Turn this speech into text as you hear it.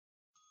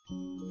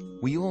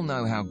We all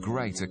know how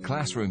great a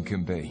classroom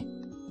can be,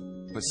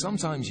 but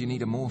sometimes you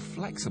need a more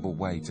flexible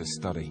way to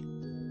study.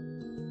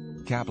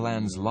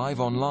 Kaplan's Live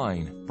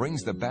Online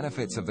brings the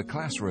benefits of the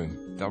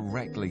classroom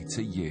directly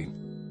to you.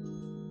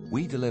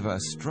 We deliver a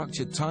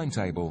structured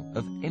timetable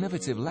of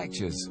innovative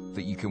lectures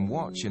that you can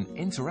watch and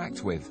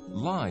interact with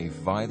live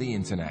via the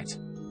internet.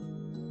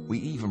 We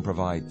even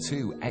provide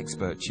 2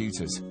 expert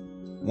tutors,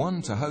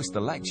 one to host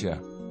the lecture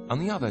and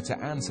the other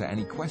to answer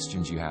any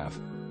questions you have.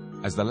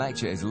 As the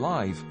lecture is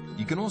live,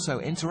 you can also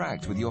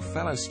interact with your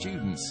fellow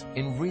students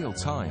in real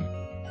time.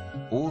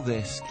 All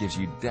this gives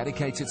you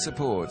dedicated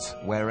support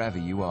wherever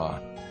you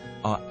are.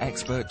 Our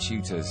expert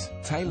tutors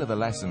tailor the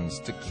lessons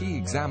to key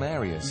exam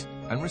areas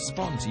and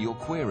respond to your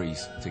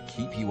queries to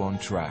keep you on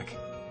track.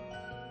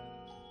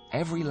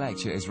 Every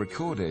lecture is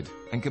recorded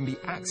and can be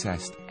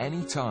accessed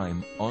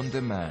anytime on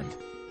demand.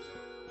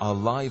 Our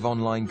live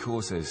online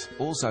courses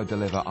also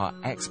deliver our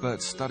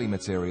expert study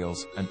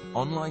materials and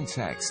online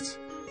texts,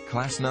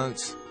 class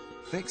notes,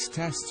 fixed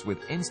tests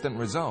with instant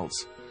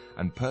results,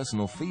 and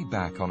personal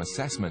feedback on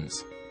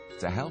assessments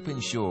to help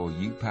ensure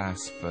you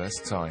pass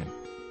first time.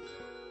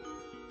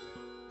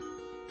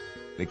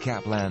 The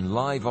Kaplan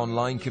Live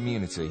Online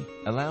community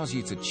allows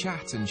you to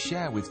chat and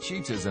share with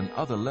tutors and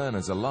other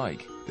learners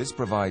alike. This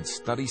provides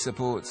study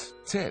support,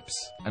 tips,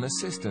 and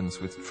assistance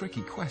with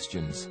tricky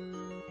questions.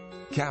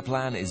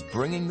 Kaplan is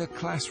bringing the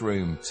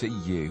classroom to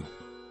you.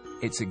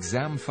 It's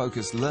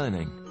exam-focused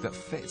learning that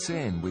fits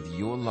in with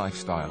your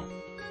lifestyle.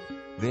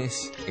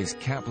 This is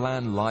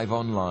Kaplan Live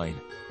Online,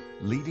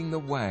 leading the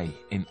way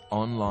in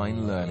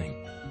online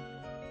learning.